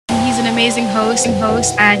amazing host,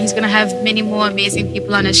 and he's going to have many more amazing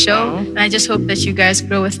people on his show. And I just hope that you guys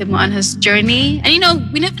grow with him on his journey.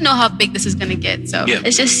 And we never know how big this is going to get. So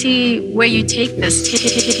let's just see where you take this.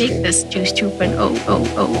 Take this Juice 2.0.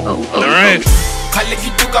 All right.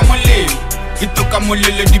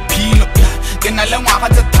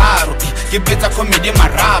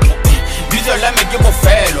 Bizo la me ke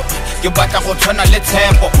bofelo ke batla go tshwana le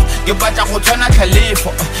tshepo ke batla go tshwana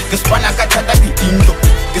tlhalefo ke spana ka thata ke tinto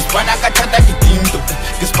ke spana ka thata ke tinto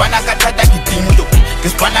ke spana ka thata ke tinto ke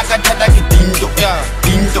spana ka thata ke tinto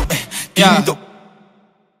tinto.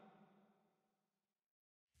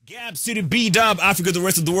 Gabz to the B-Dub, Africa, the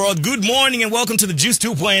rest of the world. Good morning and welcome to the Juice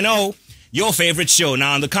 2.0, your favorite show.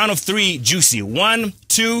 Now on the count of three, Juicy. 1,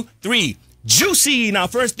 2, 3, Juicy. Now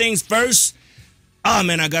first things first. Oh,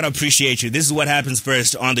 man, I got to appreciate you. This is what happens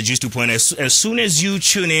first on the Juice 2.0. As soon as you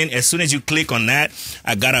tune in, as soon as you click on that,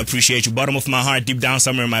 I got to appreciate you. Bottom of my heart, deep down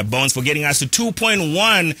somewhere in my bones, for getting us to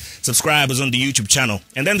 2.1 subscribers on the YouTube channel.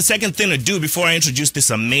 And then the second thing to do before I introduce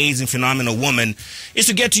this amazing, phenomenal woman is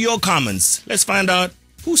to get to your comments. Let's find out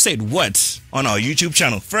who said what on our YouTube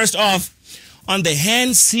channel. First off, on the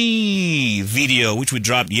Hansi video, which we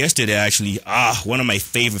dropped yesterday, actually, one of my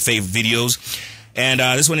favorite videos. And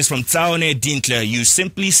this one is from Taone Dintler. You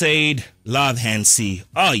simply said, love Hansi.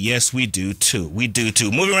 Oh, yes, we do too. We do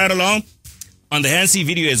too. Moving right along on the Hansi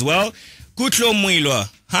video as well. Kutlo Muilwa.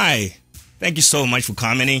 Hi. Thank you so much for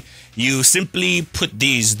commenting. You simply put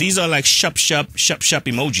these. These are like shop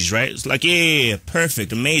emojis, right? It's like, yeah,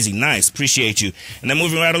 perfect, amazing, nice. Appreciate you. And then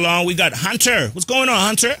moving right along, we got Hunter. What's going on,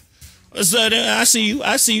 Hunter? I see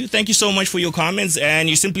you. Thank you so much for your comments. And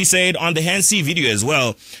you simply said on the Hansi video as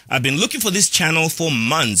well, I've been looking for this channel for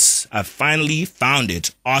months. I finally found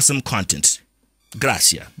it. Awesome content.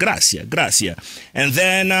 Gracia. And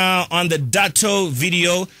then on the Dato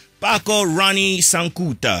video, Paco Ronnie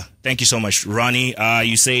Sankuta. Thank you so much, Ronnie.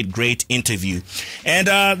 You said great interview. And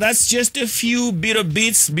that's just a few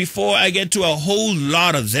bits before I get to a whole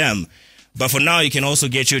lot of them. But for now, you can also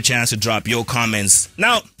get your chance to drop your comments.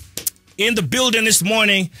 Now, in the building this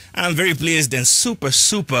morning, I'm very pleased and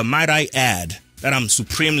super, might I add, that I'm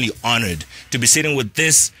supremely honored to be sitting with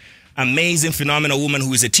this amazing, phenomenal woman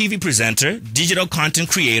who is a TV presenter, digital content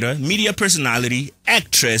creator, media personality,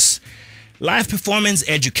 actress, live performance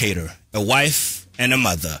educator, a wife, and a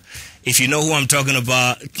mother. If you know who I'm talking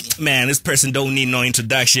about, man, this person don't need no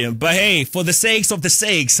introduction. But hey, for the sakes of the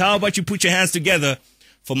sakes, how about you put your hands together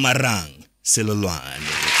for Marang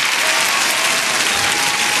Selolwane?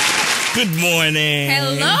 Good morning.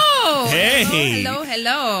 Hello. Hey.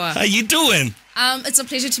 Hello. How you doing? It's a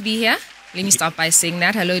pleasure to be here. Let me start by saying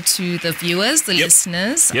that. Hello to the viewers, the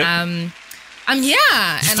listeners. Yep. I'm here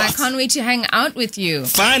and I can't wait to hang out with you.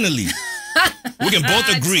 Finally. We can both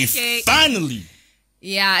agree. TKay. Finally.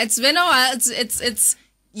 Yeah, it's been a while. It's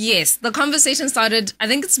yes, the conversation started, I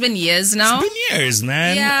think it's been years now. It's been years,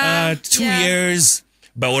 man. Yeah. 2 years.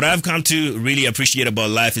 But what I've come to really appreciate about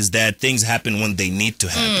life is that things happen when they need to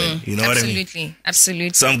happen. You know what I mean? Absolutely.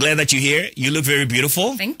 So I'm glad that you're here. You look very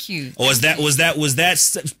beautiful. Thank you. Or was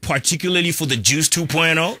that particularly for the Juice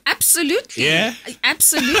 2.0? Absolutely. Yeah?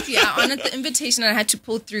 Absolutely. I honored the invitation and I had to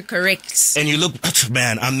pull through correct. And you look,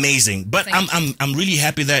 man, amazing. But I'm really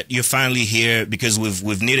happy that you're finally here because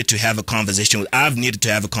we've needed to have a conversation. I've needed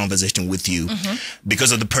to have a conversation with you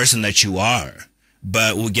because of the person that you are.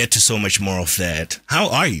 But we'll get to so much more of that. How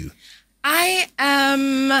are you? I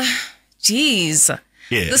am, geez.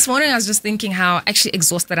 Yeah. This morning I was just thinking how actually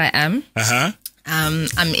exhausted I am.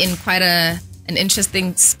 I'm in quite an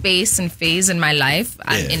interesting space and phase in my life.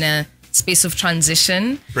 I'm in a space of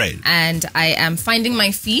transition. Right. And I am finding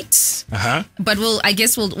my feet. But I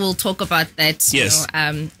guess we'll talk about that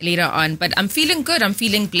later on. But I'm feeling good. I'm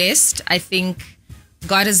feeling blessed. I think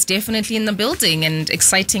God is definitely in the building and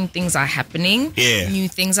exciting things are happening. Yeah. New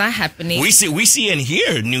things are happening. We see and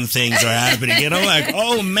hear new things are happening. You know, like,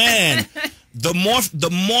 oh man, the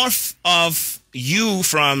morph of you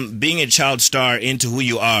from being a child star into who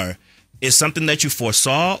you are is something that you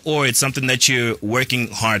foresaw or it's something that you're working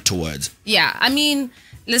hard towards? Yeah. I mean,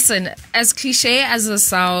 listen, as cliche as it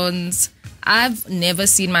sounds, I've never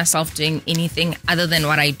seen myself doing anything other than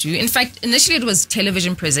what I do. In fact, initially it was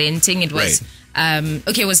television presenting. It was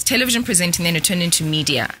it was television presenting, then it turned into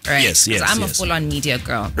media, right? Yes. I'm a full-on media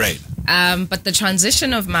girl. Right. But the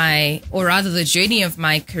transition of the journey of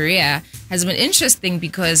my career has been interesting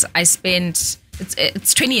because I spent,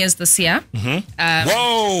 it's 20 years this year.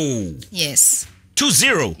 Whoa! Yes.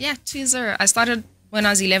 20? Yeah, 20. I started when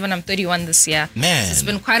I was 11. I'm 31 this year. Man. So it's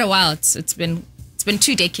been quite a while. It's been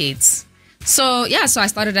 2 decades. So I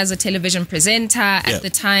started as a television presenter. At the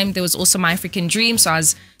time, there was also My African Dream. So I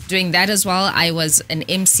was doing that as well. I was an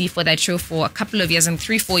MC for that show for a couple of years, and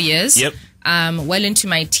 3-4 years. Yep. Well into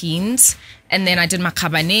my teens. And then I did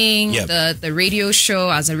Makabaneng, the radio show.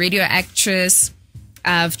 I was a radio actress.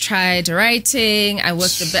 I've tried writing. I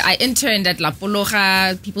worked a bit. I interned at La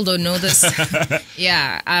Pologa. People don't know this.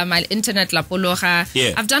 I interned at La Pologa.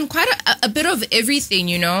 Yeah. I've done quite a bit of everything,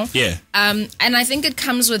 you know. Yeah. And I think it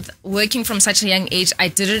comes with working from such a young age. I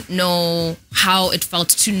didn't know how it felt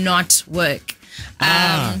to not work.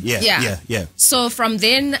 Yeah. So from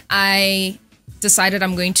then, I decided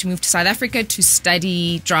I'm going to move to South Africa to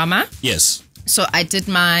study drama. Yes. So I did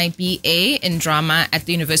my BA in drama at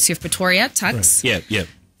the University of Pretoria, Tabz. Right. Yeah.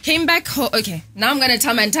 Came back home. Okay, now I'm going to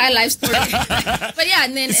tell my entire life story. But yeah,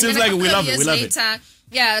 and then, it seems like we love it.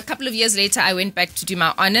 Yeah, a couple of years later, I went back to do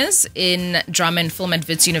my honors in drama and film at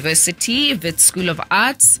Wits University, Wits School of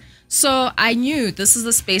Arts. So I knew this is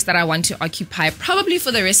the space that I want to occupy probably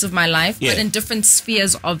for the rest of my life, but in different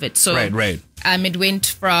spheres of it. So right. It went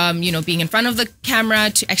from, being in front of the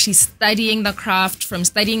camera to actually studying the craft, from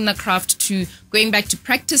studying the craft to going back to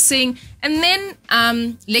practicing, and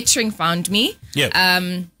then lecturing found me. Yeah.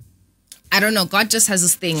 I don't know. God just has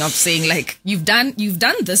this thing of saying, like, you've done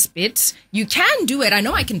this bit. You can do it. I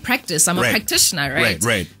know I can practice. I'm a practitioner, right?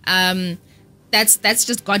 Right. That's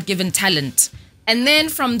just God-given talent. And then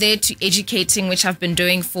from there to educating, which I've been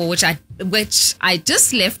doing which I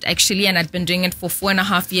just left actually, and I'd been doing it for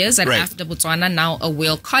 4.5 years at AFDA Botswana, now a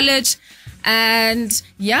Whale College. And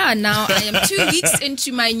now I am 2 weeks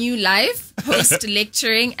into my new life post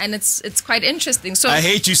lecturing, and it's quite interesting. So I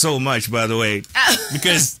hate you so much, by the way,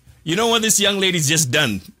 because you know what this young lady's just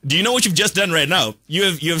done? Do you know what you've just done right now? You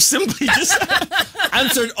have simply just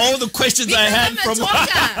answered all the questions because I had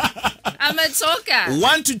I'm a talker.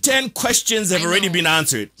 1 to 10 questions have already been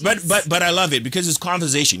answered. But I love it because it's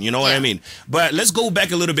conversation, you know what I mean? But let's go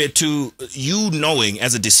back a little bit to you knowing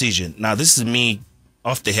as a decision. Now, this is me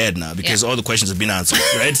off the head now because all the questions have been answered,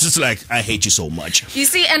 right? It's just like, I hate you so much. You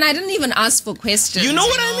see, and I didn't even ask for questions. You know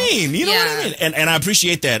what I mean? You know what I mean? And I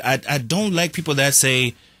appreciate that. I don't like people that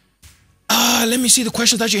say, let me see the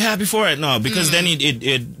questions that you had before it. No, because then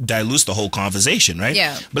it dilutes the whole conversation, right?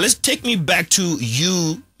 Yeah. But let's take me back to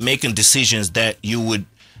you making decisions that you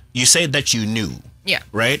said that you knew. Yeah.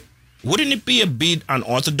 Right? Wouldn't it be a bit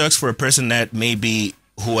unorthodox for a person that maybe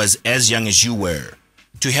who was as young as you were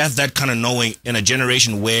to have that kind of knowing in a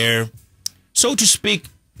generation where, so to speak,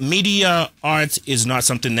 media art is not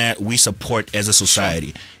something that we support as a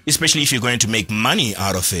society, especially if you're going to make money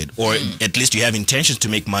out of it, or at least you have intentions to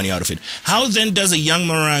make money out of it. How then does a young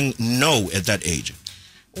Marang know at that age?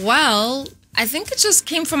 Well, I think it just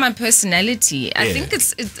came from my personality. I think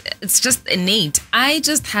it's just innate. I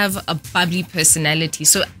just have a bubbly personality.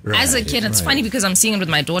 So as a kid, it's funny because I'm seeing it with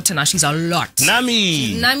my daughter now. She's a lot.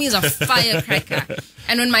 Nami is a firecracker.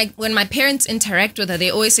 And when my parents interact with her, they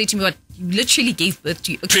always say to me, "What, you literally gave birth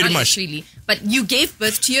to you." Okay, pretty much. Literally, but you gave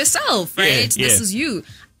birth to yourself, right? Yeah. This is you.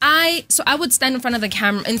 So I would stand in front of the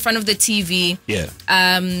camera, in front of the TV. Yeah.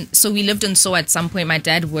 So we lived in So at some point. My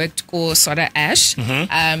dad worked for Soda Ash.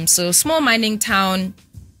 So small mining town.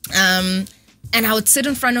 And I would sit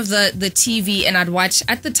in front of the TV and I'd watch.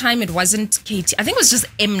 At the time, it wasn't KT. I think it was just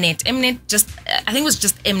Mnet. I think it was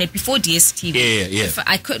just Mnet before DSTV. Yeah. If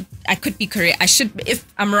I could be correct. I should. If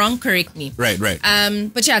I'm wrong, correct me. Right.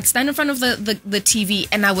 But yeah, I'd stand in front of the TV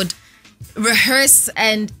and I would rehearse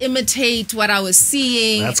and imitate what I was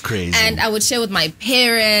seeing. That's crazy. And I would share with my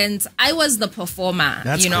parents. I was the performer,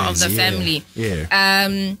 That's crazy, of the family.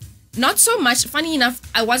 Yeah. Not so much. Funny enough,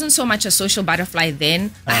 I wasn't so much a social butterfly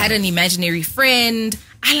then. I had an imaginary friend.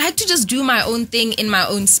 I like to just do my own thing in my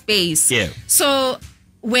own space. Yeah. So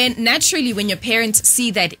when your parents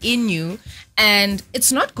see that in you, and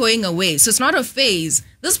it's not going away, so it's not a phase.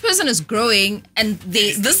 This person is growing, and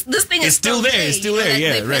this thing is still there. It's still there.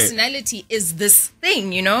 Yeah, their personality is this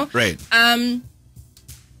thing, Right.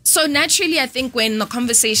 So naturally, I think when the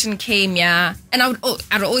conversation came, and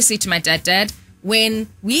I'd always say to my dad, when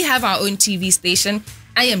we have our own TV station,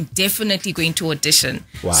 I am definitely going to audition.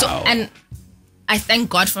 Wow. So, and I thank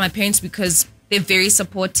God for my parents because they're very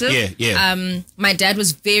supportive. Yeah. My dad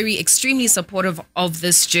was extremely supportive of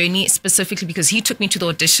this journey, specifically because he took me to the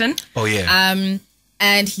audition. Oh, yeah.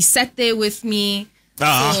 And he sat there with me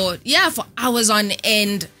for hours on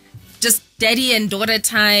end, just daddy and daughter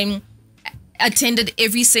time, attended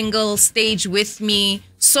every single stage with me.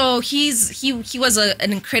 So he was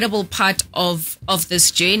an incredible part of this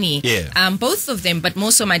journey. Yeah. Both of them, but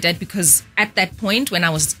more so my dad, because at that point when I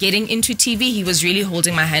was getting into TV, he was really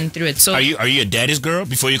holding my hand through it. So are you a daddy's girl?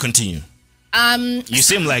 Before you continue, You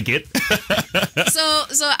seem like it.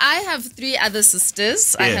 So I have 3 other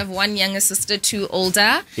sisters. I have 1 younger sister, 2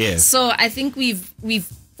 older. Yeah. So I think we've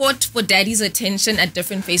fought for daddy's attention at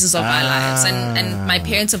different phases of our lives, and my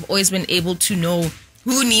parents have always been able to know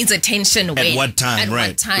who needs attention when. At what time,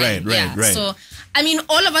 right. So, I mean,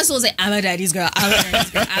 all of us will say, I'm a daddy's girl, I'm a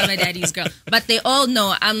daddy's girl, I'm a daddy's girl. But they all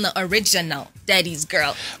know I'm the original daddy's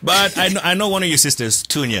girl. But I know one of your sisters,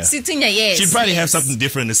 Tunya. Tunya, yes. She'd probably have something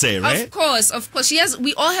different to say, right? Of course.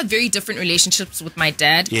 We all have very different relationships with my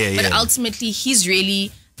dad. But ultimately, he's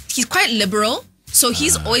quite liberal. So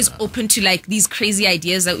he's always open to like these crazy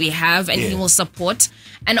ideas that we have, and he will support.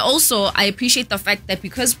 And also, I appreciate the fact that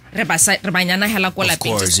because just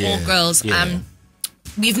all girls,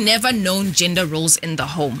 we've never known gender roles in the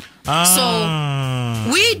home. So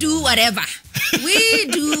we do whatever.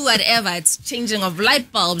 It's changing of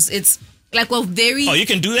light bulbs. It's like we're very... Oh, you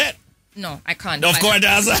can do that? No, I can't. Of course,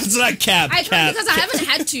 that's like cap. I can't because I haven't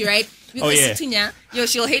had to, right? Because Tunya,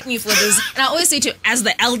 she'll hate me for this. And I always say to, as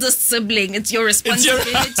the eldest sibling, it's your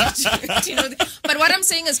responsibility to know. But what I'm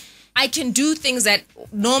saying is, I can do things that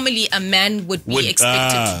normally a man would be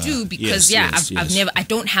expected to do because I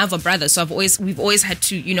don't have a brother, so we've always had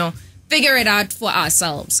to figure it out for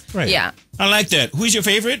ourselves. Right. Yeah. I like that. Who's your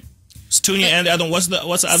favorite? It's Tunya and the other one. What's the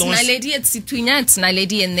other one? Lady, it's Tunya, it's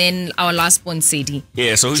Naledi, and then our last born Sadie.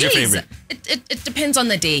 Yeah. So who's your favorite? It depends on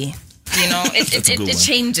the day. It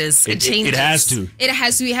changes. It changes. It has to. It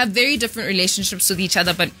has to. We have very different relationships with each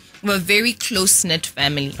other, but we're a very close-knit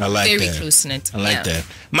family. I like that. Very close-knit. I like that.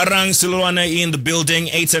 Marang Selolwane in the building.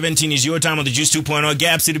 8:17 is your time on the Juice 2.0.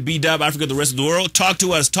 Gab City, B-Dub, Africa, the rest of the world. Talk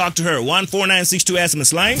to us. Talk to her. 14962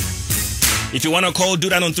 SMS line. If you want to call, do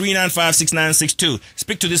that on 3956962.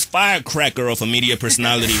 Speak to this firecracker of a media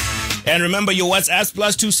personality. And remember your WhatsApp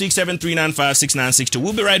 +267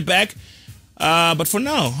 We'll be right back. But for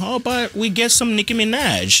now, how about we get some Nicki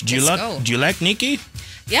Minaj? Do you like Nicki?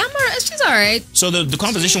 Yeah, she's alright. So the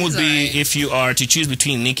conversation would be if you are to choose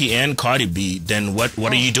between Nicki and Cardi B, then what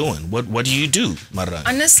are you doing? What do you do, Marang?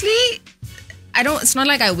 Honestly, it's not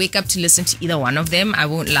like I wake up to listen to either one of them. I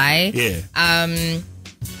won't lie. Yeah.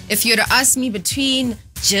 If you were to ask me between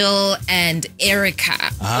Jill and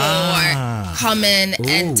Erica or Common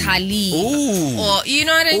and Tali, or you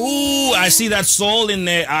know what I mean? Ooh, I see that soul in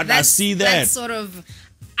there. I see that. That's sort of.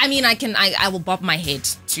 I mean, I will bob my head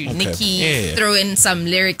to Nicki, throw in some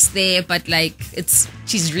lyrics there, but like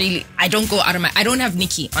she's really. I don't have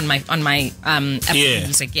Nicki on my Apple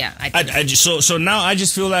Music. Yeah. So now I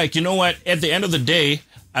just feel like, you know what? At the end of the day,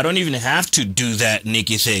 I don't even have to do that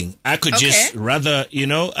Nicki thing. I could just rather,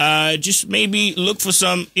 just maybe look for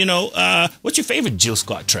some, what's your favorite Jill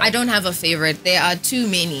Scott track? I don't have a favorite. There are too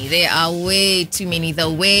many. There are way too many. The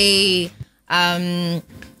Way,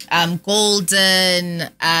 Golden.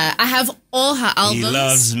 I have all her albums. He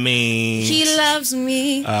loves me. He loves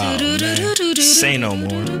me. Say no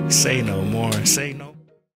more. Say no more. Say no.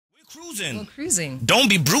 We're cruising. Don't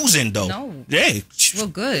be bruising though. No. Yeah. We're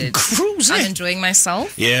good. Cruising. I'm enjoying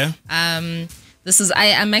myself. Yeah. I'm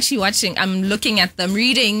actually watching. I'm reading my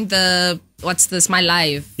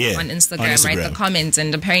live on Instagram, right? The comments,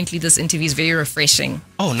 and apparently this interview is very refreshing.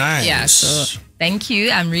 Oh, nice. Yeah. So thank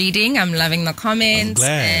you. I'm reading. I'm loving the comments. I'm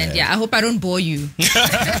glad. And I hope I don't bore you.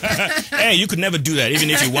 Hey, you could never do that. Even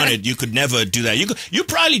if you wanted, you could never do that. You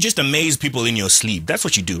probably just amaze people in your sleep. That's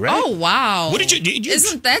what you do, right? Oh, wow. What did you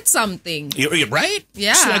Isn't that something? You're right?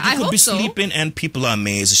 Yeah, it's like you I could hope be so. sleeping and people are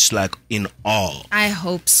amazed. It's like in awe. I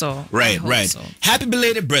hope so. Right, I hope right. so. Happy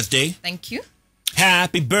belated birthday. Thank you.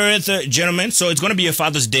 Happy birthday, gentlemen. So it's going to be a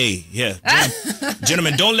Father's Day. Yeah.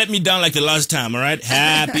 Gentlemen, don't let me down like the last time, all right?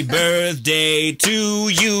 Happy birthday to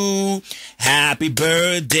you. Happy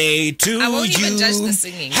birthday to you. I won't even judge the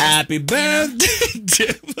singing. Happy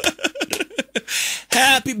birthday.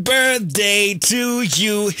 Happy birthday to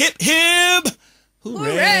you. Hip, hip.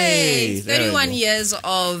 Hooray. 31 years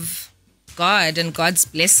of God and God's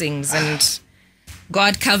blessings and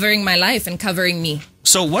God covering my life and covering me.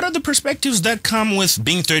 So what are the perspectives that come with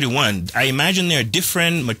being 31? I imagine there are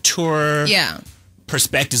different, mature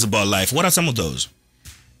perspectives about life. What are some of those?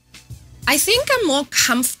 I think I'm more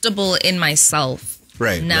comfortable in myself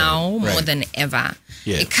now more than ever.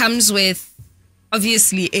 Yeah. It comes with,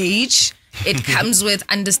 obviously, age. It comes with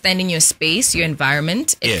understanding your space, your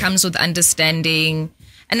environment. It comes with understanding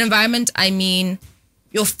an environment, I mean,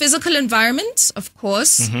 your physical environment, of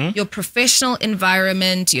course, your professional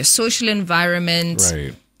environment, your social environment.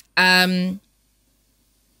 Right. I'm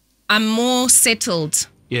more settled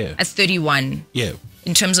at 31. Yeah.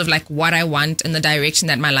 In terms of like what I want and the direction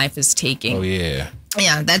that my life is taking. Oh, yeah.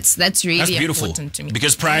 Yeah, that's really beautiful. important to me.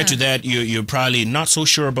 Because prior to that, you're probably not so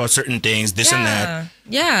sure about certain things, this and that.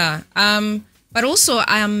 Yeah. But also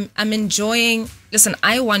I'm enjoying. Listen,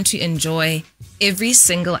 I want to enjoy every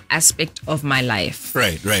single aspect of my life.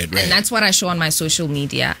 Right. And that's what I show on my social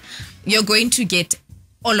media. You're going to get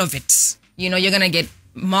all of it. You know, you're gonna get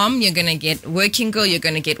mom, you're gonna get working girl, you're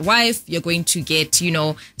gonna get wife, you're going to get, you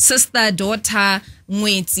know, sister, daughter,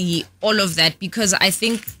 mweti, all of that, because I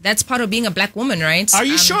think that's part of being a black woman, right? Are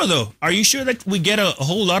you sure though? Are you sure that we get a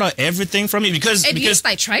whole lot of everything from you? Because at least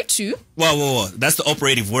I try to. Well, that's the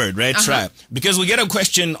operative word, right? Try. Because we get a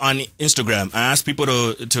question on Instagram. I ask people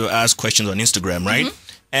to ask questions on Instagram, right?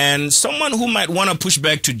 And someone who might want to push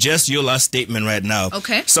back to just your last statement right now.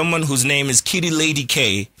 Okay. Someone whose name is Kitty Lady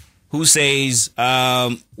K, who says,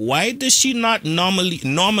 why does she not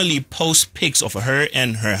normally post pics of her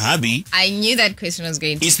and her hubby? I knew that question was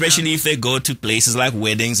going to especially if they go to places like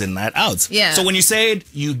weddings and night outs. Yeah. So when you said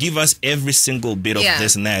you give us every single bit of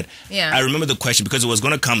this and that, I remember the question because it was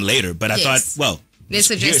going to come later. But I thought, well, let's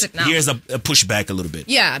address it now. Here's a pushback a little bit.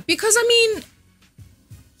 Yeah, because I mean,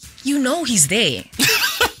 you know he's there.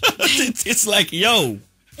 It's like,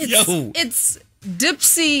 it's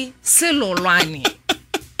Marang Selolwane.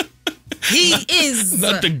 He is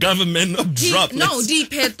not the government of droplets. No,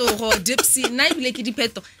 Dipeto.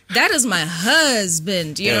 That is my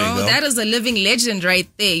husband, you know. That is a living legend right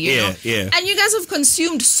there, you know. Yeah. And you guys have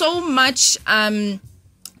consumed so much I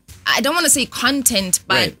don't want to say content,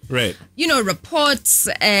 but right. You know, reports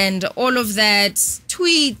and all of that,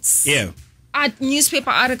 tweets. Yeah.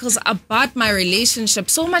 Newspaper articles about my relationship,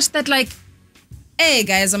 so much that like, hey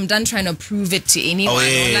guys, I'm done trying to prove it to anyone.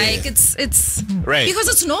 Like it's right, because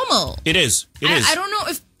it's normal. It is. I don't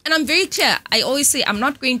know if, and I'm very clear. I always say I'm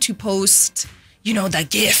not going to post, you know, the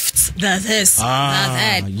gifts, the this, the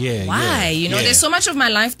that. Why? You know, there's so much of my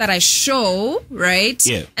life that I show, right?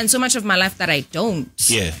 Yeah. And so much of my life that I don't.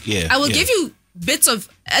 Yeah. I will give you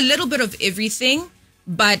a little bit of everything,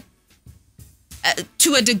 but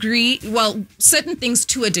to a degree, well, certain things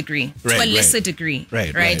to a degree, to a lesser degree.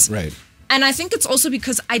 Right. And I think it's also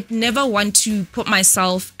because I'd never want to put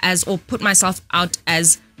myself out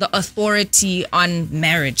as the authority on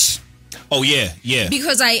marriage. Oh, yeah.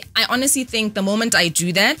 Because I honestly think the moment I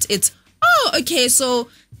do that, it's, okay, so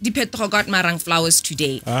Dipeto got Marang flowers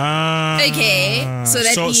today. Okay, so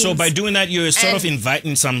that means, so by doing that, you're sort of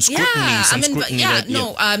inviting some scrutiny.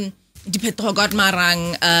 Dipeto got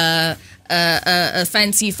Marang a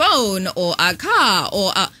fancy phone or a car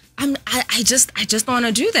or I just don't want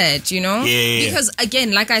to do that, you know? Because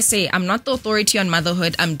again, like I say, I'm not the authority on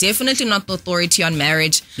motherhood. I'm definitely not the authority on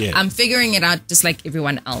marriage. I'm figuring it out just like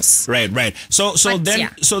everyone else. Right. So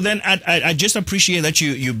then I just appreciate that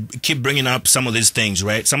you keep bringing up some of these things,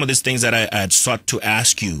 right? Some of these things that I had sought to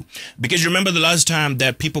ask you, because you remember the last time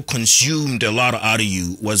that people consumed a lot out of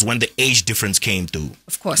you was when the age difference came through.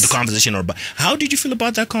 Of course. The conversation. How did you feel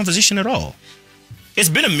about that conversation at all? It's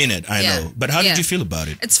been a minute, I know, but how did you feel about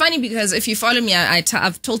it? It's funny because if you follow me,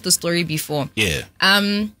 I've told the story before. Yeah.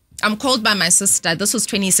 I'm called by my sister. This was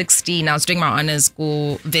 2016. I was doing my honors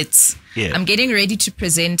school vits. Yeah. I'm getting ready to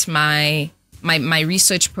present my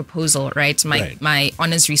research proposal, right? My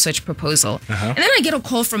honors research proposal. And then I get a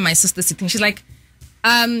call from my sister sitting. She's like,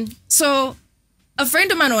 so a friend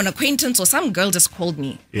of mine or an acquaintance or some girl just called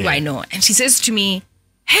me who I know. And she says to me,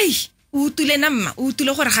 hey, so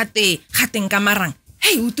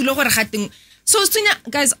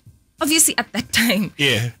guys, obviously at that time,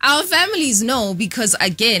 our families know, because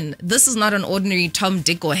again, this is not an ordinary Tom,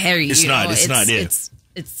 Dick, or Harry. It's not. It's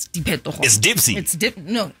Dipeto. It's Dipsy. It's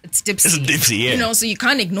Dipsy. It's Dipsy, You know, so you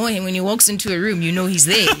can't ignore him when he walks into a room. You know he's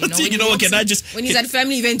there. You know, when he's at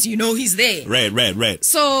family events, you know he's there. Right.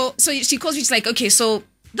 So she calls me. She's like, okay, so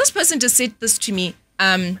this person just said this to me.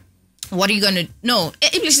 What are you gonna? No,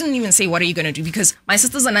 she didn't even say what are you gonna do, because my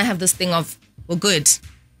sisters and I have this thing of, we're good.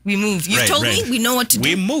 We move. You told me, we know what to do.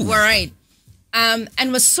 We move. We're right. And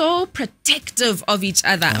we're so protective of each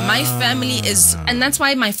other. My family is, and that's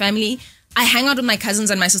why my family, I hang out with my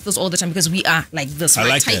cousins and my sisters all the time, because we are like this.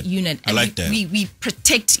 We're a tight unit. And I like that. We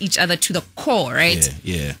protect each other to the core, right?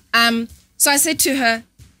 Yeah. So I said to her,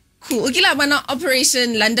 cool.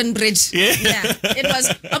 Operation London Bridge. Yeah. It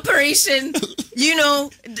was Operation, you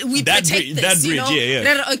know, we that protect this. That bridge, you know?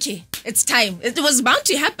 yeah. Okay, it's time. It was bound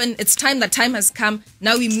to happen. It's time. That time has come.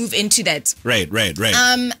 Now we move into that. Right.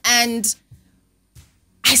 And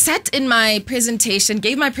I sat in my presentation,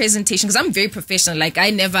 gave my presentation, because I'm very professional. Like I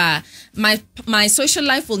never, my social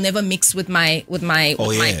life will never mix with my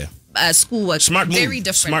schoolwork. Smart move. Very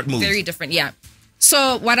different. Smart move. Very different. Yeah.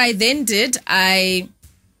 So what I then did, I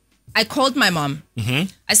called my mom.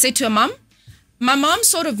 I said to her, Mom, my mom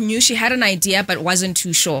sort of knew, she had an idea, but wasn't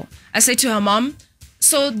too sure. I said to her, Mom,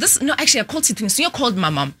 so this, no, actually, I called Sitting. So you called my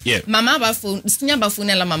mom. Yeah. Mama,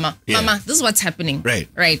 Mama, Mama, this is what's happening. Right.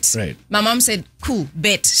 My mom said, cool,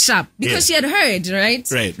 bet, sharp. Because she had heard,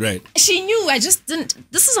 right? Right. She knew, I just didn't,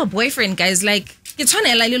 this is a boyfriend, guys. Like,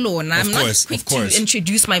 I'm not quick to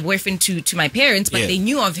introduce my boyfriend to my parents, but they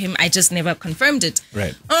knew of him. I just never confirmed it.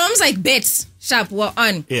 Right. My mom's like, bet, sharp, we're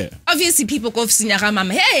on. Yeah. Obviously, people go for Sinyaga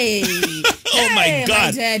Mama. Hey! Oh my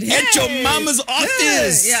God. My dad, at your mama's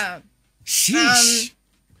office. Yeah. Sheesh.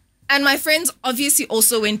 And my friends obviously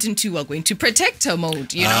also went into, we're going to protect her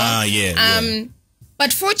mode, you know? Yeah.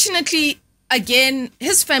 But fortunately, again,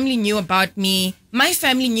 his family knew about me. My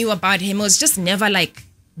family knew about him. It was just never like,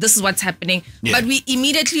 this is what's happening. Yeah. But we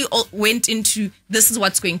immediately went into, this is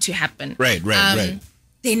what's going to happen. Right.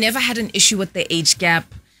 They never had an issue with the age gap.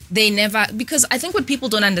 They never, because I think what people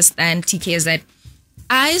don't understand, TK, is that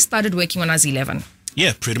I started working when I was 11.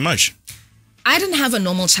 Yeah, pretty much. I didn't have a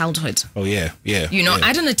normal childhood. Oh, yeah. You know,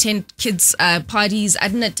 I didn't attend kids' parties.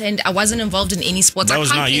 I wasn't involved in any sports. That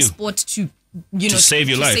was I can't not play you. sport to save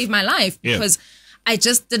your life. Save my life. Yeah. Because I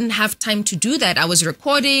just didn't have time to do that. I was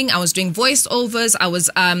recording, I was doing voiceovers, I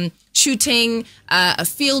was shooting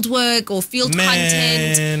field work or field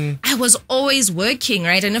content. I was always working,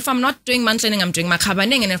 right? And if I'm not doing mantlening, I'm doing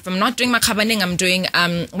makabaning. And if I'm not doing makabaning, I'm doing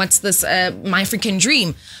my freaking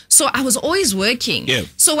dream. So I was always working. Yeah.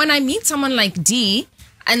 So when I meet someone like D,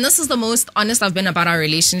 and this is the most honest I've been about our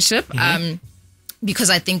relationship,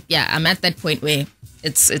 because I think, I'm at that point where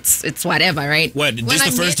it's whatever, right? What? This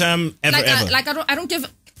the first time ever? I don't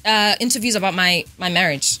give interviews about my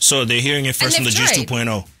marriage. So they're hearing it first from the Juice 2.0.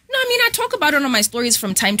 No, I mean I talk about it on my stories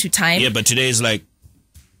from time to time. Yeah, but today is like.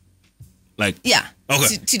 Yeah.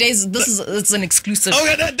 Okay. It's an exclusive.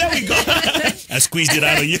 Okay, there we go. I squeezed it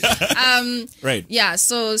out of you. Right. Yeah.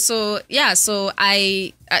 So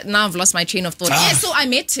I now I've lost my train of thought. Yeah. So I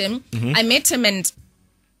met him. I met him, and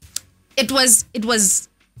it was.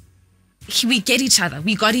 We get each other.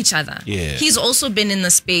 We got each other. Yeah. He's also been in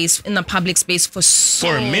the public space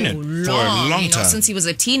for a minute, for a long time, since he was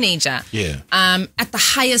a teenager. Yeah. At the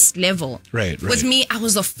highest level. Right. With me, I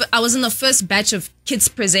was in the first batch of kids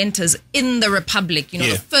presenters in the Republic. You know,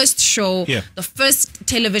 the first show, the first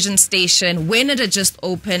television station when it had just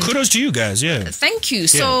opened. Kudos to you guys. Yeah. Thank you. Yeah.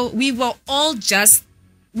 So we were all just.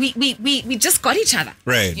 We just got each other.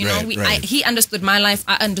 Right. You know, he understood my life.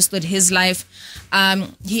 I understood his life.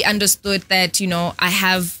 He understood that,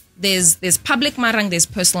 there's public marang, there's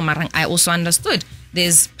personal marang. I also understood.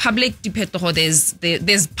 There's public dipetoho,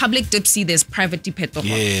 there's public dipsy, there's private dipetoho.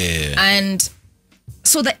 Yeah. And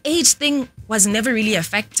so the age thing was never really a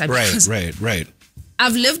factor. Right.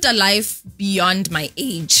 I've lived a life beyond my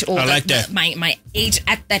age, or my age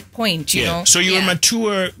at that point, you know. So you were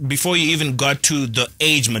mature before you even got to the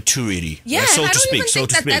age maturity. Yeah, so I to don't speak. even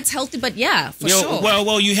think that's healthy, but for sure.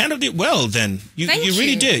 Well, you handled it well then. You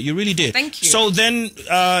really did. You really did. Thank you. So then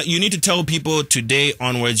you need to tell people today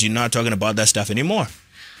onwards you're not talking about that stuff anymore.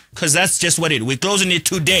 Because that's just what we're closing it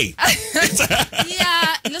today.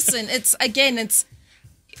 Yeah, listen, it's.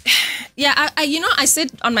 Yeah, I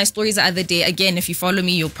said on my stories the other day, again, if you follow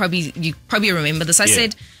me, you probably remember this. I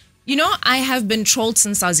said, I have been trolled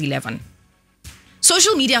since I was 11.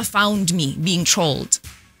 Social media found me being trolled.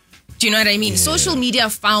 Do you know what I mean? Yeah. Social media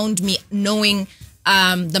found me knowing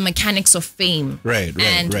the mechanics of fame. Right.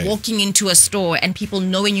 Walking into a store and people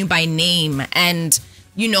knowing you by name and,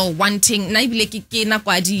 wanting,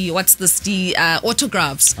 what's this, the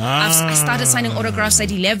autographs. I started signing autographs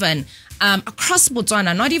at 11. Across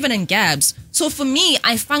Botswana, not even in Gabz. So for me,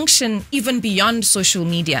 I function even beyond social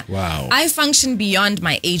media. Wow. I function beyond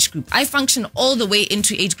my age group. I function all the way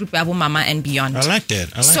into age group Abu Mama and beyond. I like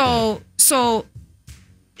that. So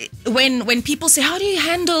when people say, how do you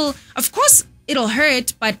handle, of course it'll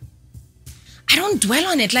hurt, but I don't dwell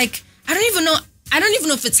on it. Like, I don't even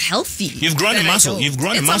know if it's healthy. You've grown a muscle. You've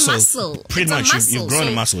grown a muscle. Pretty much. You've grown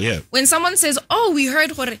a muscle, yeah. When someone says, oh, we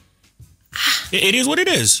heard what... It is what it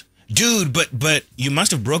is. Dude, but you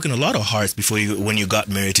must have broken a lot of hearts when you got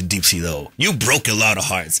married to Deepsy, though. You broke a lot of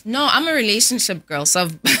hearts. No, I'm a relationship girl, so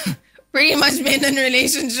I've pretty much been in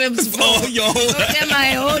relationships for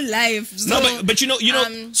my whole life. So, no, but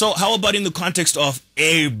so how about in the context of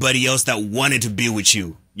everybody else that wanted to be with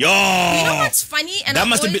you? Yo, you know what's funny? And that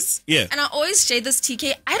And I always say this,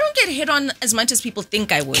 TK. I don't get hit on as much as people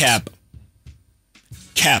think I would. Cap.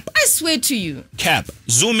 I swear to you. Cap.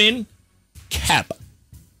 Zoom in. Cap.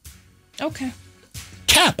 Okay.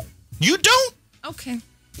 Cap. You don't? Okay.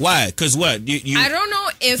 Why? Because what? You I don't know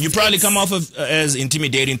if you probably come off as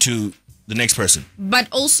intimidating to the next person. But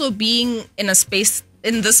also being in a space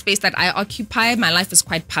in this space that I occupy, my life is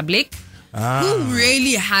quite public. Who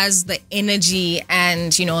really has the energy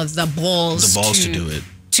and, you know, the balls to do it?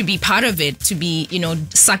 To be part of it, to be, you know,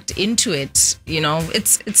 sucked into it. You know,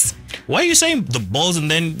 it's. Why are you saying the balls and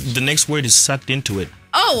then the next word is sucked into it?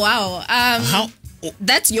 Oh, wow. How?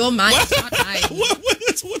 That's your mind, not mine.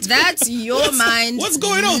 That's your mind. What's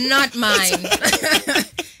going on? Not mine.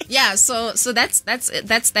 Yeah, so that's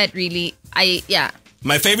that really.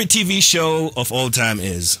 My favorite TV show of all time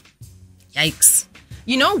is. Yikes.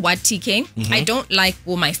 You know what, TK? I don't like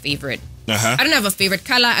my favorite. I don't have a favorite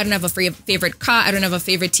color. I don't have a favorite car. I don't have a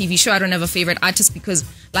favorite TV show. I don't have a favorite artist because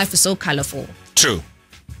life is so colorful. True.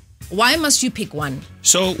 Why must you pick one?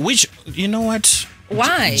 So you know what?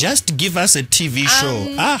 Why? Just give us a TV show.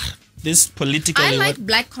 This politically. I like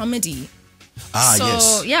black comedy.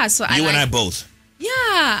 Yes. Yeah, so you and I both. Yeah,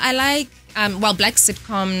 I like black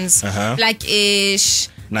sitcoms, Blackish.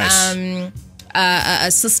 Nice.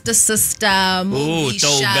 Sister movie.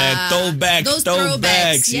 Throwback. Those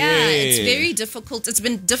throwbacks. Yeah, it's very difficult. It's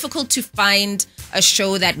been difficult to find a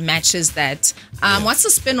show that matches that. What's the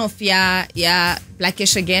spin-off? Yeah,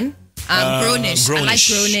 Blackish again. Grownish. I like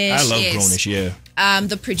Grownish. I love Grownish. Yeah.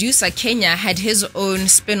 The producer Kenya had his own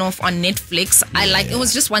spin-off on Netflix. It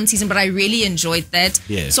was just one season, but I really enjoyed that.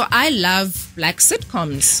 Yeah. So I love black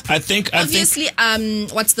sitcoms. Obviously,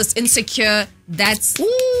 what's this? Insecure. That's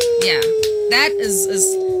that is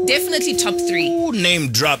definitely top 3.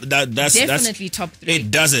 Name drop. That's definitely top 3.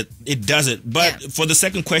 It does it. But for the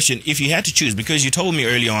second question, if you had to choose, because you told me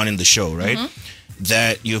early on in the show, right,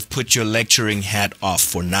 that you've put your lecturing hat off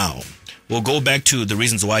for now. We'll go back to the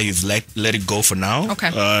reasons why you've let it go for now.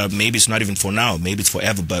 Okay. Maybe it's not even for now. Maybe it's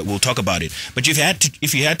forever. But we'll talk about it. But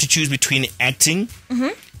if you had to choose between acting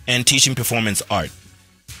and teaching performance art,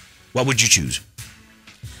 what would you choose?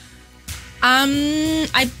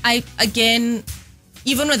 I again,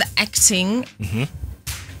 even with acting,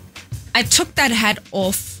 I took that hat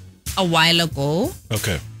off a while ago.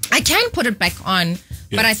 Okay. I can put it back on,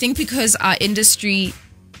 but I think because our industry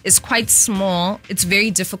is quite small, it's very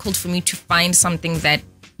difficult for me to find something that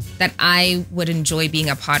I would enjoy being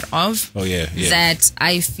a part of. Oh yeah. That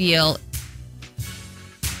I feel.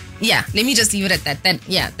 Yeah, let me just leave it at that.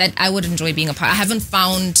 That I would enjoy being a part. I haven't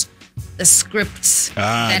found a script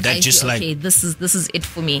that I just feel, okay, this is it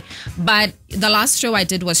for me. But the last show I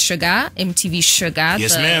did was Sugar, MTV Sugar.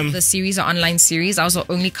 Yes, ma'am. The series, the online series. I was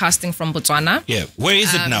only casting from Botswana. Yeah. Where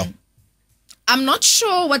is it now? I'm not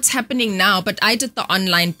sure what's happening now, but I did the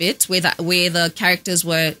online bit where the characters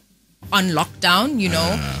were on lockdown, you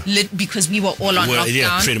know, because we were all on lockdown.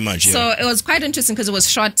 Yeah, pretty much. Yeah. So it was quite interesting because it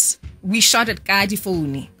was we shot at Kadi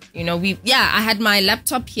Phone. You know, I had my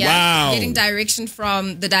laptop here, getting direction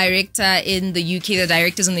from the director in the UK, the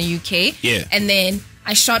directors in the UK. Yeah. And then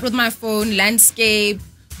I shot with my phone, landscape,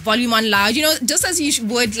 volume on loud, you know, just as you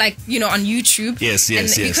would, like, you know, on YouTube. Yes.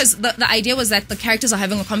 Because the idea was that the characters are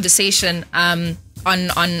having a conversation online,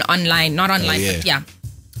 not online, but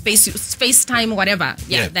FaceTime, whatever.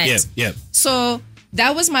 Yeah. So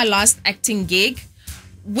that was my last acting gig.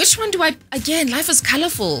 Which one do again, life is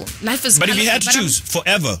colorful. But if you had to choose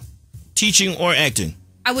forever, teaching or acting?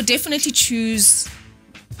 I would definitely choose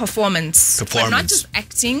performance. But not just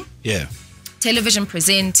acting. Yeah. Television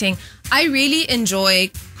presenting. I really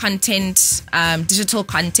enjoy content, digital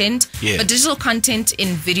content, but digital content in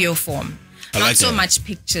video form. Not so much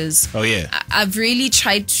pictures. Oh, yeah. I've really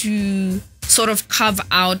tried to sort of carve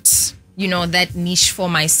out, you know, that niche for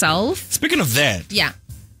myself. Speaking of that. Yeah.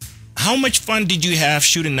 How much fun did you have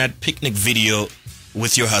shooting that picnic video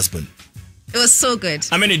with your husband? It was so good.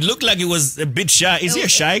 I mean, it looked like he was a bit shy. Is he a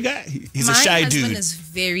shy guy? He's a shy dude. My husband is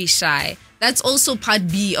very shy. That's also part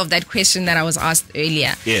B of that question that I was asked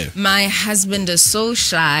earlier. Yeah. My husband is so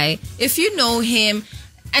shy. If you know him,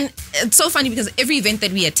 and it's so funny because every event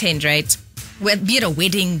that we attend, right, be it a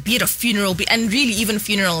wedding, be it a funeral, and really even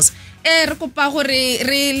funerals, re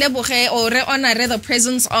leboge or re honor the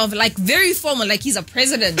presence of, like, very formal, like he's a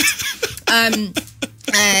president. Our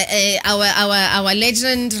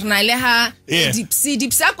legend Naileha Dipsi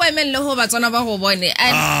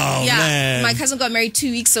and my cousin got married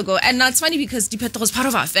 2 weeks ago, and now it's funny because Dipeto was part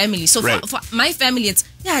of our family. So for my family, it's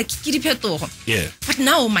but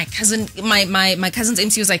now my cousin's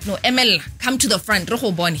MC was like, no, ML, come to the front.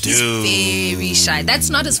 He's very shy.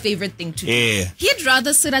 That's not his favorite thing to do. He'd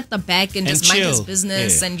rather sit at the back and just mind his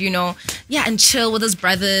business and, you know, and chill with his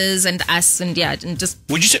brothers and us and just.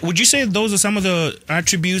 Would you say those are some of the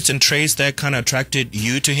attributes and traits that kind of attracted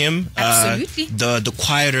you to him? Absolutely. The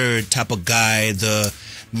quieter type of guy, the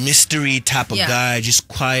mystery type of guy, just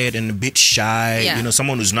quiet and a bit shy. You know,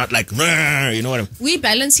 someone who's not like, you know what I mean? We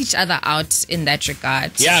balance each other out in that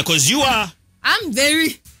regard. Yeah, because you are. I'm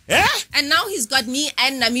very. Yeah. And now he's got me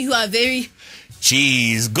and Nami who are very.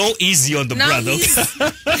 Jeez, go easy on the brother.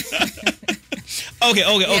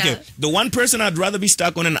 Okay. The one person I'd rather be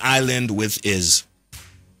stuck on an island with is.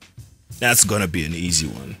 That's gonna be an easy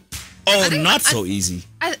one. Oh, not so easy.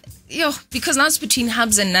 Because now it's between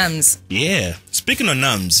Hubs and Nums. Yeah. Speaking of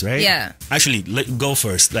Nums, right? Yeah. Actually, go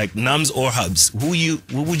first. Like Nums or Hubs, who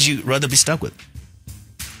would you rather be stuck with?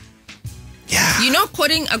 Yeah. You know,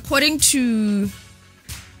 according to,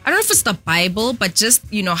 I don't know if it's the Bible, but just,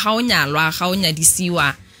 you know, how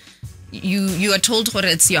nyadisiwa, you are told that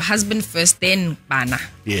it's your husband first, then bana.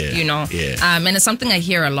 Yeah. You know. Yeah. And it's something I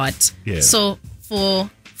hear a lot. Yeah. So for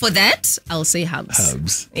that, I'll say Hubs.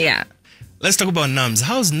 Hubs. Yeah. Let's talk about Nums.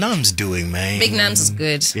 How's Nums doing, man? Big Nums is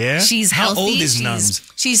good. Yeah? She's healthy. How old is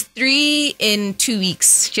Nums? She's 3 in 2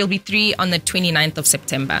 weeks. She'll be 3 on the 29th of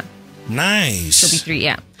September. Nice. She'll be 3,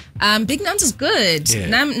 yeah. Big Nums is good. Yeah.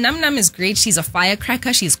 Nam is great. She's a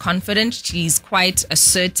firecracker. She's confident. She's quite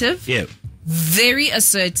assertive. Yeah. Very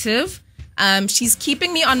assertive. She's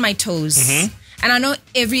keeping me on my toes. Mm-hmm. And I know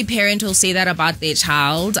every parent will say that about their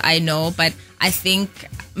child. I know, but I think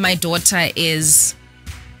my daughter is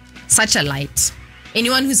such a light.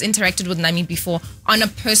 Anyone who's interacted with Nami before on a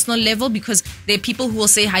personal level, because there are people who will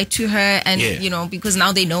say hi to her and, you know, because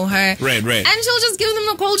now they know her. Right. And she'll just give them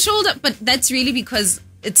the cold shoulder. But that's really because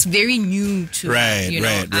it's very new to her, you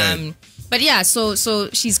know. Right. But yeah, so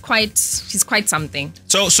she's quite something.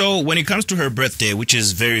 So when it comes to her birthday, which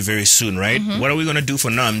is very, very soon, right? Mm-hmm. What are we going to do for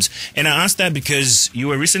Nums? And I asked that because you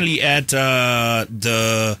were recently at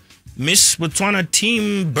the Miss Botswana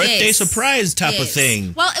team birthday surprise type of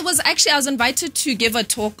thing. Well, it was actually, I was invited to give a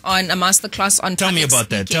talk on a masterclass on Tell me about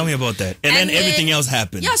that. And then everything else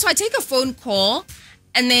happened. Yeah, so I take a phone call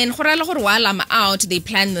and then while I'm out, they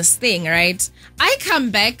plan this thing, right? I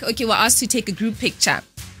come back, okay, we're asked to take a group picture.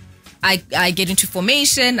 I get into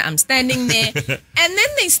formation, I'm standing there, and then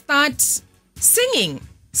they start singing.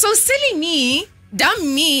 So silly me,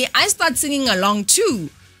 dumb me, I start singing along too.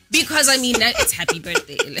 Because, I mean, it's happy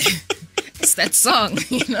birthday. It's that song,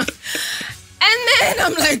 you know. And then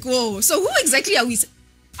I'm like, whoa, so who exactly are we?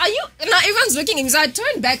 Are you? Now everyone's looking at me, so I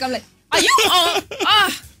turn back, I'm like, are you all?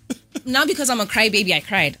 Now because I'm a crybaby, I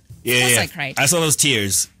cried. Yeah, I cried. I saw those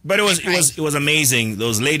tears. But it was amazing.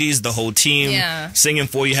 Those ladies, the whole team, singing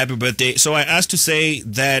for you happy birthday. So I asked to say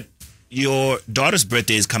that your daughter's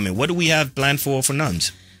birthday is coming. What do we have planned for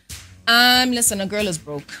Nums? Listen, a girl is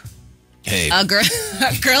broke. Hey. A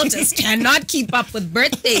girl just cannot keep up with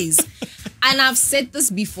birthdays. And I've said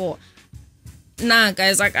this before. Nah,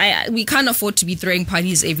 guys, like we can't afford to be throwing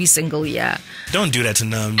parties every single year. Don't do that to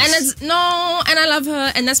Nums. And I love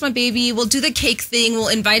her, and that's my baby. We'll do the cake thing. We'll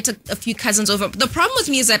invite a few cousins over. The problem with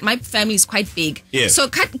me is that my family is quite big. Yeah. So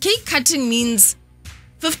cake cutting means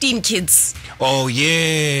 15 kids. Oh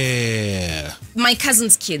yeah. My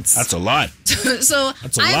cousin's kids. That's a lot. So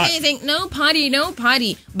I may think no party,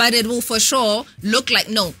 but it will for sure look like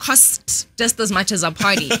cost just as much as a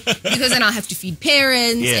party because then I'll have to feed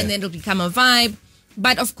parents and then it'll become a vibe.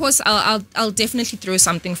 But of course, I'll definitely throw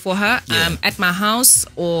something for her at my house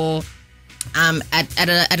or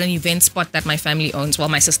at an event spot that my family owns. Well,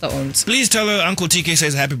 my sister owns. Please tell her Uncle TKay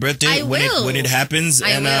says happy birthday when it happens,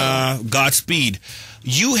 and Godspeed.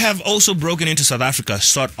 You have also broken into South Africa,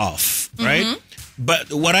 sort of, right? Mm-hmm.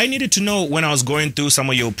 But what I needed to know when I was going through some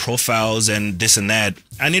of your profiles and this and that,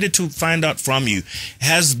 I needed to find out from you.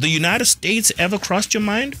 Has the United States ever crossed your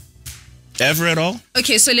mind? Ever at all?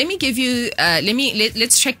 Okay, so let me give you,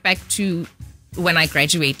 let's check back to when I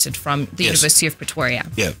graduated from the University of Pretoria.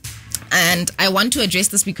 Yeah. And I want to address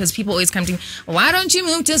this because people always come to me, why don't you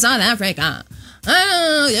move to South Africa?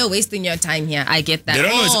 Oh, you're wasting your time here. I get that.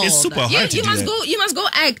 It's super hard to do that. You must go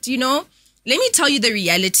act, you know. Let me tell you the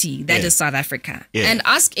reality that is South Africa. Yeah. And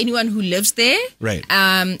ask anyone who lives there. Right.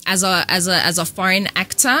 As a foreign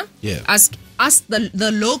actor. Yeah. Ask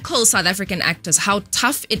the local South African actors how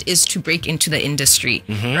tough it is to break into the industry.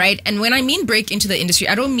 Mm-hmm. Right. And when I mean break into the industry,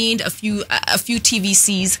 I don't mean a few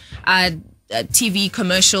TVCs, TV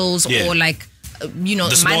commercials or like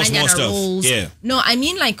the small stuff. roles. Yeah. No, I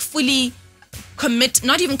mean like fully commit,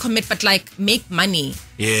 not even commit, but like make money.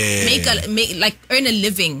 Yeah. Like earn a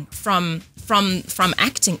living from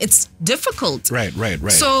acting. It's difficult. Right.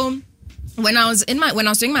 So when I was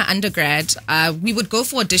doing my undergrad, we would go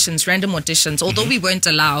for auditions, random auditions, although we weren't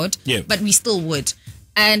allowed, but we still would.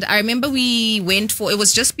 And I remember we went for, it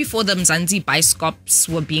was just before the Mzansi Bioscopes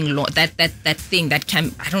were being launched, that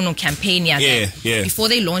campaign, yeah. Before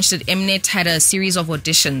they launched it, Mnet had a series of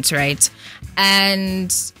auditions, right?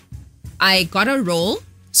 And I got a role.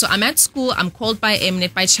 So I'm at school, I'm called by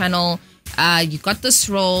Mnet, by channel, you got this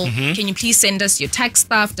role, can you please send us your tax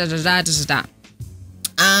stuff,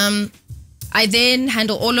 I then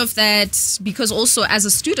handle all of that, because also as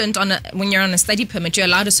a student, when you're on a study permit, you're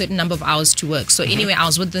allowed a certain number of hours to work. So anyway, I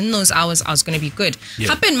was within those hours, I was going to be good.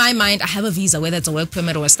 Yeah. Up in my mind, I have a visa, whether it's a work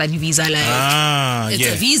permit or a study visa. It's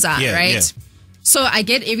a visa, right? Yeah. So I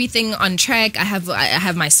get everything on track. I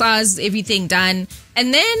have my SARS, everything done.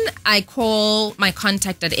 And then I call my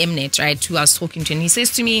contact at Mnet, right, who I was talking to. And he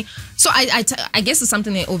says to me, so I guess it's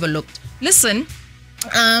something they overlooked. Listen,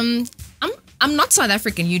 I'm not South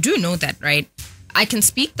African. You do know that, right? I can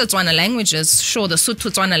speak the Tswana languages, sure, the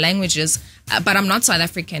Sotho Tswana languages, but I'm not South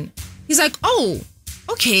African. He's like, oh,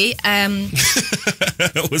 okay.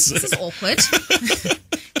 This is awkward.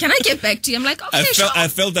 Can I get back to you? I'm like, okay, I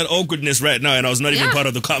felt that awkwardness right now, and I was not even part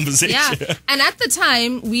of the conversation. Yeah. And at the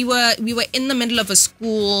time, we were in the middle of a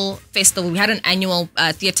school festival. We had an annual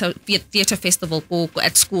theater festival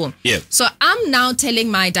at school. Yeah. So I'm now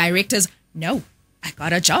telling my directors, no, I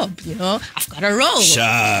got a job, I've got a role.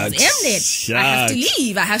 Shucks. Mnet. I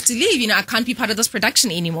have to leave, I can't be part of this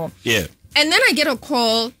production anymore. Yeah. And then I get a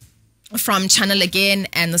call from Channel again,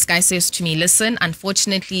 and this guy says to me, listen,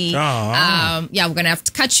 unfortunately, we're going to have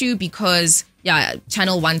to cut you because,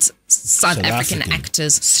 Channel wants South African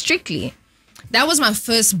actors strictly. That was my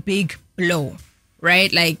first big blow,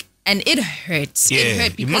 right? And it hurts. Yeah, it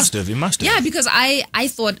hurt because, it must have. Yeah, because I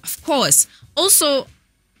thought, of course, also,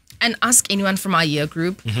 and ask anyone from our year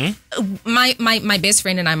group. My best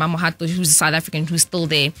friend and I, Mamohato, who's a South African, who's still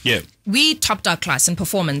there. Yeah. We topped our class in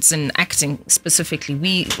performance and acting specifically.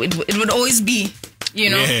 It would always be,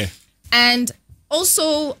 Yeah. And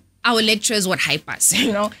also our lecturers would hype us,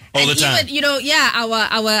 All the time.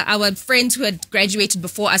 Our friends who had graduated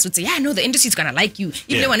before us would say, yeah, no, the industry's gonna like you,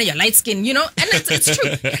 even when you're light skinned, And it's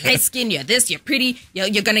true. You're light skinned, you're this, you're pretty,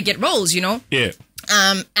 you're gonna get roles, Yeah.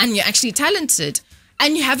 And you're actually talented.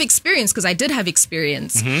 And you have experience, because I did have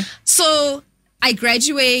experience. So I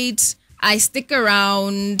graduate, I stick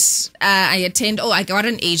around, I attend. I got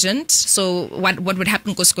an agent. So what would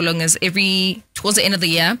happen, Koskolong, is towards the end of the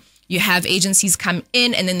year, you have agencies come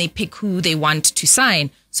in and then they pick who they want to sign.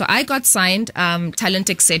 So I got signed, Talent,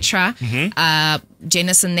 etc.,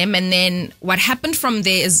 Janus and them. And then what happened from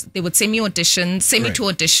there is they would send me to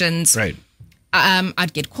auditions. Right.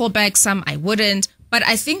 I'd get callbacks, some I wouldn't. But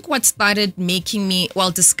I think what started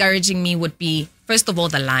discouraging me would be, first of all,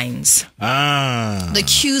 the lines. The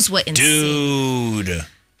cues were insane. Dude.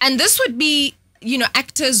 And this would be,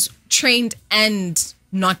 actors trained and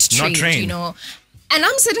not trained. And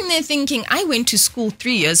I'm sitting there thinking, I went to school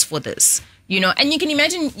 3 years for this. And you can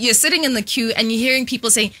imagine you're sitting in the queue and you're hearing people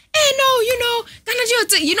saying, hey, no, you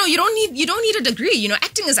don't need a degree.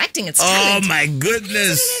 Acting is acting. It's talent. Oh my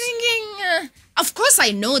goodness. Of course,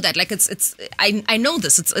 I know that. I know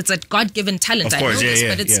this. It's a God-given talent. Of course, I know this,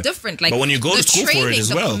 but it's different. But when you go to school for it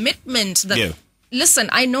as well, the commitment. Listen,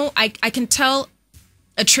 I know. I can tell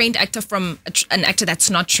a trained actor from an actor that's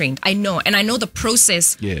not trained. I know, and I know the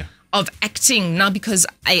process of acting now, because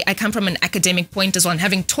I come from an academic point as well, and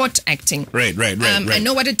having taught acting. Right. I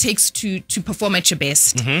know what it takes to perform at your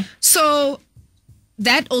best. So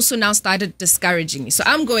that also now started discouraging me. So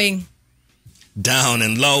I'm going down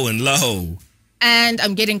and low. And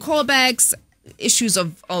I'm getting callbacks, issues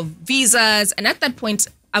of visas. And at that point,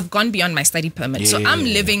 I've gone beyond my study permit. So I'm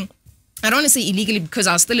living, I don't want to say illegally, because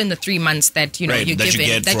I was still in the 3 months that, you're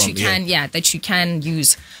given, that you can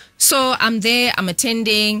use. So I'm there, I'm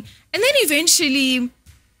attending. And then eventually,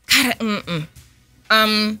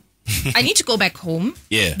 I need to go back home.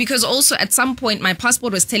 Yeah. Because also at some point, my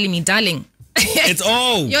passport was telling me, darling,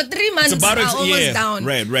 your 3 months are almost down.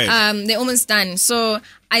 Right. They're almost done. So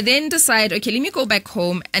I then decide, okay, let me go back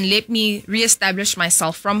home and let me reestablish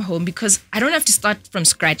myself from home, because I don't have to start from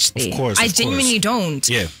scratch there. Of course. I genuinely don't.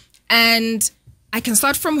 Yeah. And I can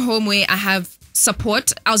start from home where I have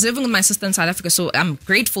support. I was living with my sister in South Africa, so I'm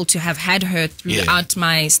grateful to have had her throughout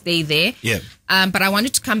my stay there. Yeah. But I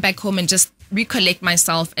wanted to come back home and just recollect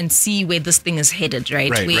myself and see where this thing is headed,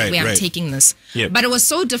 where I'm taking this. Yep. But it was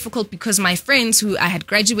so difficult because my friends who I had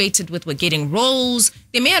graduated with were getting roles.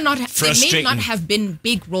 They may not have been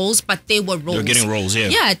big roles, but they were roles. They're getting roles, yeah.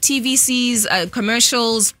 Yeah, TVCs,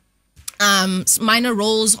 commercials, minor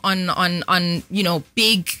roles on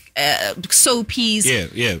big soapies.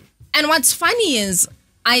 Yeah. And what's funny is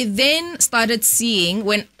I then started seeing,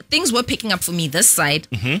 when things were picking up for me this side.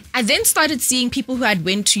 I then started seeing people who had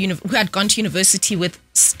gone to university with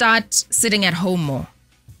start sitting at home more.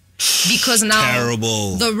 Because now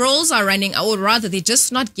the roles are running, or rather they're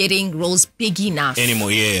just not getting roles big enough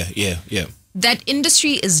anymore. Yeah. That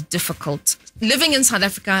industry is difficult. Living in South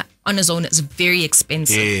Africa on its own is very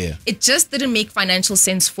expensive. Yeah. It just didn't make financial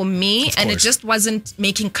sense for me, and it just wasn't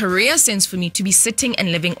making career sense for me to be sitting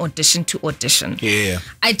and living audition to audition. Yeah.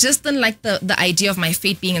 I just didn't like the idea of my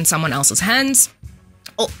fate being in someone else's hands.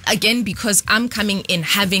 Again, because I'm coming in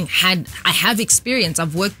I have experience,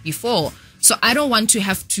 I've worked before. So I don't want to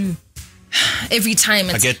have to every time.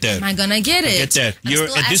 I get that. Am I gonna get it? I get that. You're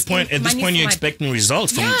at this point. You're expecting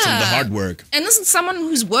results from the hard work. And this is someone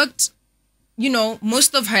who's worked,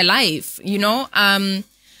 most of her life.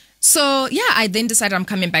 So yeah, I then decided I'm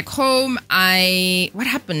coming back home. What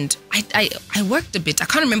happened? I worked a bit. I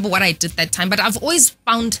can't remember what I did that time, but I've always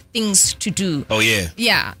found things to do. Oh yeah.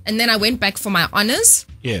 Yeah, and then I went back for my honors.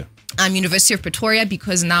 Yeah. University of Pretoria,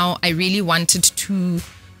 because now I really wanted to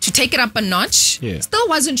take it up a notch. Yeah. Still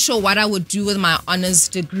wasn't sure what I would do with my honors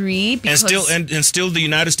degree. And still the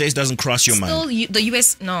United States doesn't cross your mind. Still the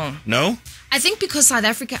US, no. No? I think because South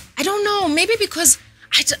Africa, I don't know. Maybe because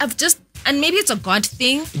I've just, and maybe it's a God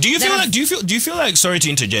thing. Do you feel like, sorry to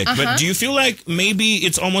interject, but do you feel like maybe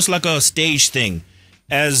it's almost like a stage thing,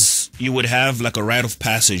 as you would have like a rite of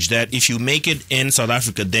passage, that if you make it in South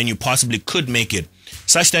Africa, then you possibly could make it,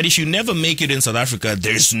 such that if you never make it in South Africa,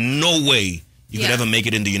 there's no way you could ever make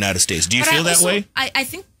it in the United States. Do you feel that way? I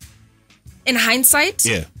think in hindsight,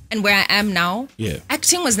 and where I am now,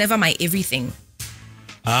 acting was never my everything.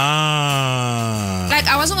 Like,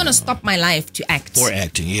 I wasn't going to stop my life to act. For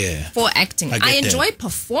acting, yeah. For acting. I enjoy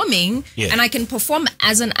performing, and I can perform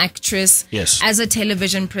as an actress, as a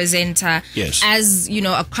television presenter, as,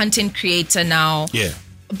 a content creator now. Yeah.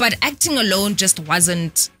 But acting alone just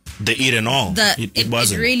wasn't the it and all. It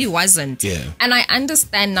wasn't. It really wasn't. Yeah. And I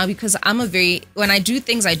understand now, because when I do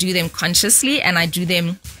things, I do them consciously and I do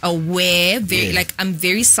them aware, I'm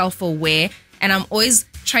very self-aware, and I'm always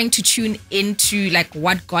trying to tune into like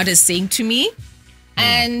what God is saying to me.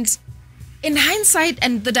 And in hindsight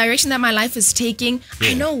and the direction that my life is taking,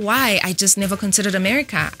 I know why I just never considered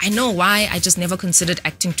America. I know why I just never considered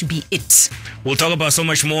acting to be it. We'll talk about so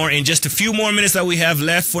much more in just a few more minutes that we have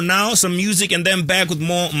left. For now, some music, and then back with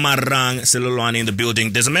more Marang Selolwane in the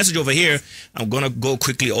building. There's a message over here. I'm going to go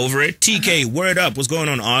quickly over it. TKay, word up. What's going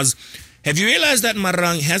on, Oz? Have you realized that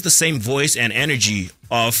Marang has the same voice and energy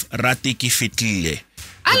of Rati Kifitile?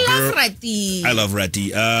 I love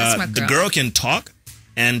Rati. The girl can talk,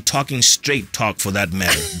 and talking straight talk for that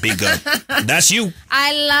matter. Big up. That's you.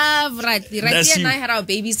 I love Rati. Rati and I had our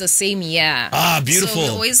babies the same year. Beautiful. So we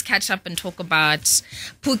always catch up and talk about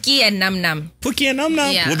Pookie and Nam Nam. Pookie and Nam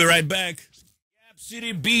Nam. Yeah. We'll be right back.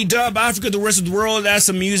 City B-Dub, Africa, the rest of the world. That's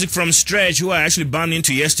some music from Stretch, who I actually bumped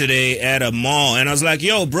into yesterday at a mall. And I was like,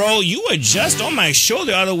 yo, bro, you were just on my show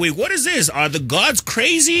the other week. What is this? Are the gods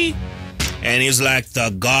crazy? And he's like, the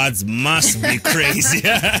gods must be crazy.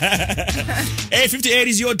 8:58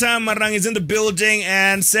 is your time. Marang is in the building.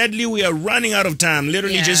 And sadly, we are running out of time.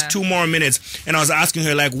 Literally just 2 more minutes. And I was asking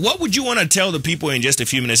her, like, what would you want to tell the people in just a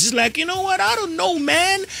few minutes? She's like, you know what? I don't know,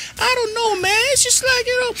 man. It's just like,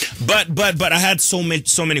 But I had so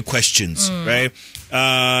many questions, right?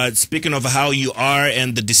 Speaking of how you are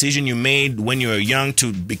and the decision you made when you were young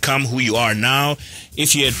to become who you are now,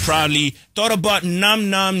 if you had probably thought about Nam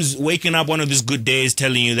Nam's waking up one of these good days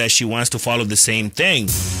telling you that she wants to follow the same thing,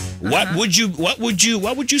 what would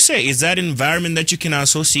you say? Is that an environment that you can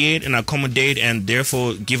associate and accommodate and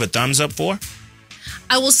therefore give a thumbs up for?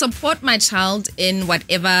 I will support my child in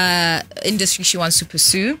whatever industry she wants to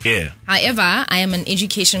pursue. Yeah. However, I am an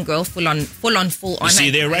education girl, full on. You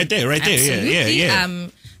see, there, right there. Absolutely. Yeah.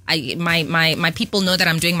 My people know that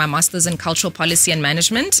I'm doing my master's in cultural policy and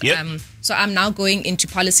management. Yep. So I'm now going into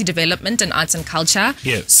policy development and arts and culture.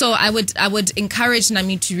 Yep. So I would encourage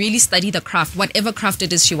Nami to really study the craft, whatever craft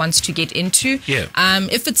it is she wants to get into. Yeah.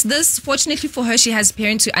 If it's this, fortunately for her, she has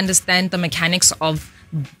parents who understand the mechanics of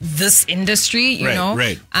this industry, you know.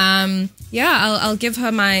 Right. I'll give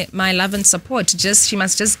her my love and support. She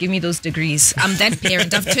must just give me those degrees. I'm that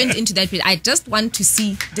parent. I've turned into that parent. I just want to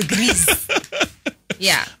see degrees.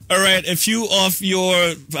 Yeah. All right. A few of your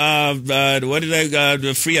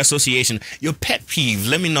the free association, your pet peeve.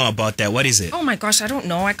 Let me know about that. What is it? Oh my gosh, I don't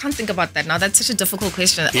know. I can't think about that now. That's such a difficult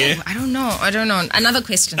question. Yeah. Oh, I don't know. Another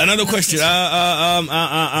question.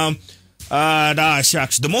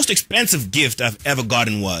 Shucks. The most expensive gift I've ever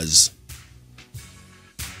gotten was?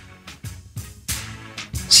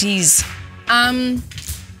 Jeez.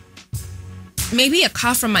 Maybe a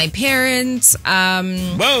car from my parents.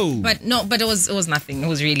 Whoa! But it was nothing. It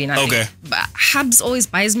was really nothing. Okay. But Hubs always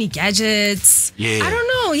buys me gadgets. Yeah. I don't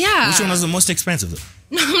know. Yeah. Which one was the most expensive though?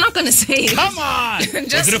 No, I'm not gonna say it. Come on!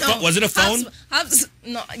 Was it a phone? Hubs,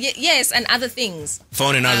 no, yes, and other things.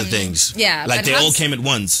 Phone and other things. Yeah. Like they all came at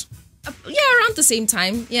once. Yeah, around the same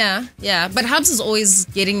time. Yeah. But Hubs is always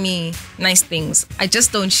getting me nice things. I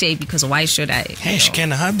just don't share because why should I? Hey,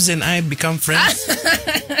 can Hubs and I become friends?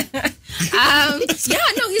 Yeah,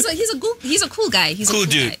 no, he's a cool guy. He's cool a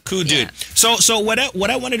dude. Cool dude. Yeah. So what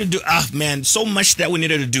I wanted to do, man, so much that we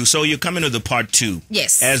needed to do. So you're coming to the part 2.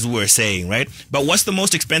 Yes. As we're saying, right? But what's the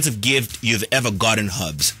most expensive gift you've ever gotten,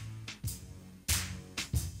 Hubs?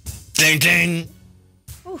 Ding ding.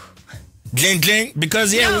 Ding ding.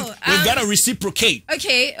 Because we've got to reciprocate.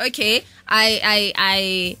 Okay.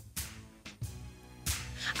 I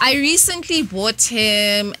recently bought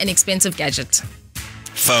him an expensive gadget.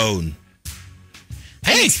 Phone.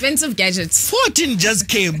 Hey, an expensive gadget. 14 just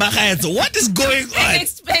came back. What is going on? An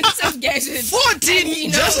expensive gadget.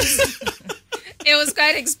 14 just. It was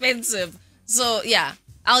quite expensive. So yeah,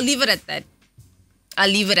 I'll leave it at that. I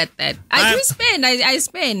do spend. I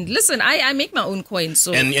spend. Listen, I make my own coins.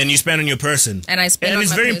 So and you spend on your person. And I spend. And it's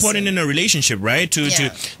on very my important in a relationship, right? To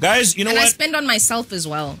guys, you know and what? I spend on myself as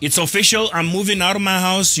well. It's official. I'm moving out of my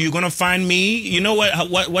house. You're gonna find me. You know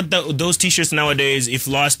what? Those t-shirts nowadays, if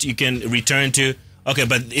lost, you can return to. Okay,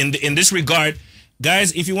 but in this regard,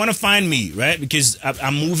 guys, if you want to find me, right? Because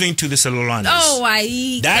I'm moving to the Selolwane. Oh,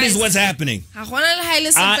 that is what's happening. I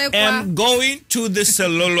am going to the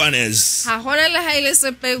Selolwanes.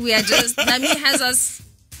 We are just, Nami has us,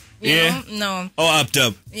 you know? No. Oh, up.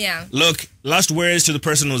 Yeah. Look, last words to the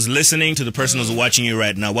person who's listening, to the person who's watching you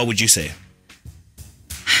right now. What would you say?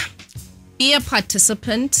 Be a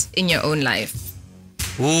participant in your own life.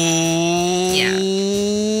 Ooh. Yeah.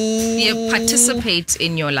 Participate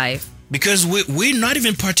in your life. Because we're not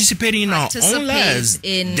even participating in our own lives.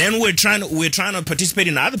 Then we're trying to participate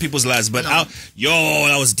in other people's lives. But that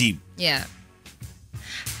was deep. Yeah.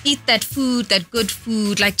 Eat that food, that good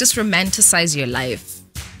food. Like, just romanticize your life.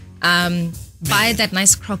 Buy that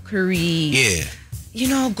nice crockery. Yeah. You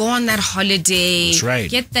know, go on that holiday. That's right.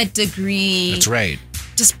 Get that degree. That's right.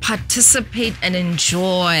 Just participate and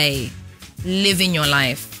enjoy living your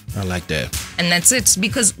life. I like that. And that's it.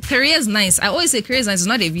 Because career is nice. I always say career is nice. It's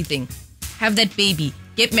not everything. Have that baby.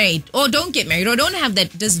 Get married. Or don't get married. Or don't have that.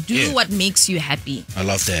 Just do what makes you happy. I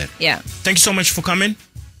love that. Yeah. Thank you so much for coming.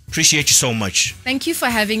 Appreciate you so much. Thank you for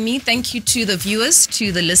having me. Thank you to the viewers,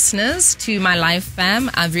 to the listeners, to my live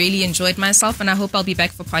fam. I've really enjoyed myself and I hope I'll be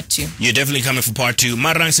back for part 2. You're definitely coming for part 2.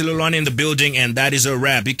 Marang Selolwane in the building, and that is a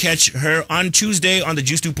wrap. You catch her on Tuesday on the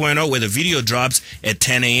Juice 2.0 where the video drops at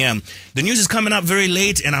 10 a.m. The news is coming up very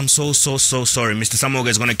late and I'm so sorry. Mr. Samoga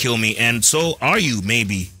is going to kill me, and so are you,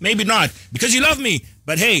 maybe. Maybe not, because you love me.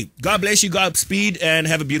 But hey, God bless you, Godspeed, and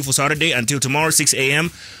have a beautiful Saturday. Until tomorrow, 6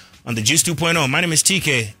 a.m. on the Juice 2.0. My name is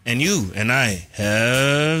TKay, and you and I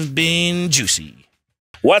have been juicy.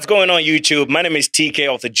 What's going on, YouTube? My name is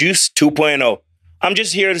TKay of the Juice 2.0. I'm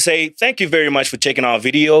just here to say thank you very much for checking our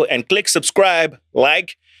video, and click subscribe,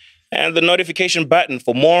 like, and the notification button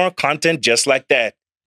for more content just like that.